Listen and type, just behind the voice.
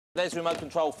There's remote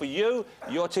control for you.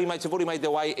 Your teammates have already made their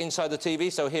way inside the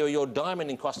TV, so here are your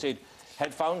diamond-encrusted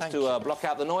headphones to block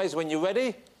out the noise. When you're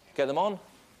ready, get them on.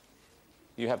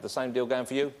 You have the same deal going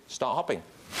for you. Start hopping.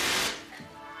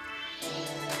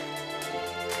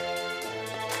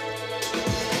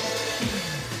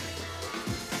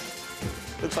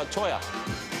 Looks like Toya.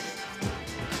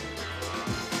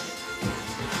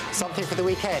 Something for the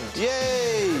weekend.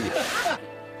 Yay!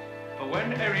 For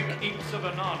when Eric eats a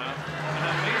banana, an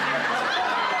amazing...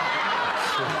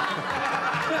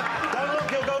 Don't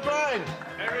look, you'll go blind.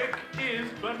 Eric is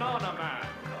Banana Man,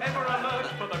 ever alert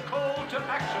for the call to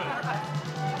action.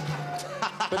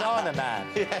 Banana Man.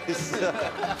 Yes.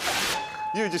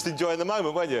 You were just enjoying the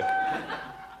moment, weren't you?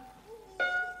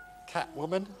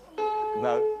 Catwoman.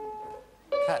 No.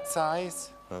 Cat's eyes.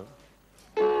 No.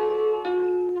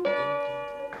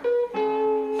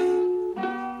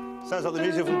 Sounds like the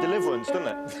music from Deliverance, doesn't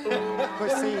it?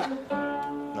 Pussy.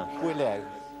 No. Willow.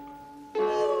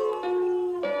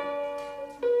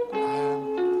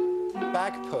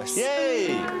 Bagpuss.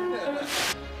 Yay!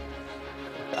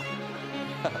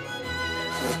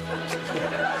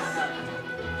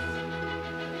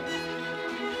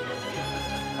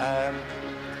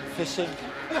 Fishing.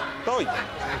 Oi!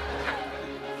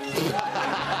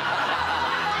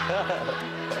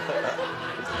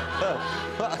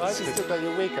 Why have you still got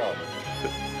your wig on?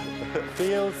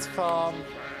 Fields, farm,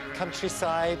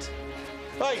 countryside.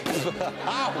 Hey!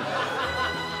 Ow!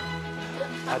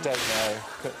 I don't know.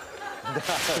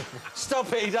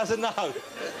 Stop it, he doesn't know.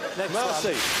 Next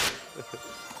Mercy. one.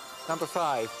 Number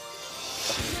 5.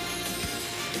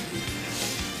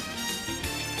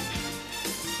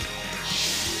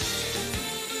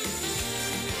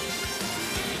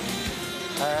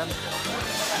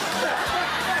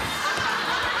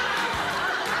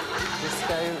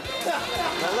 Disco.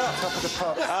 Now look. Top of the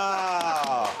pop.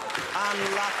 Ah,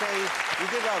 unlucky. You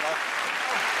did well, though.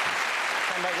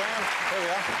 Come back round. There we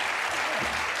are.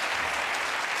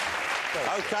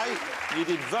 OK, you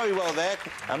did very well there.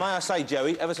 And may I say,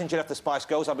 Joey, ever since you left the Spice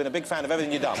Girls, I've been a big fan of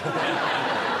everything you've done.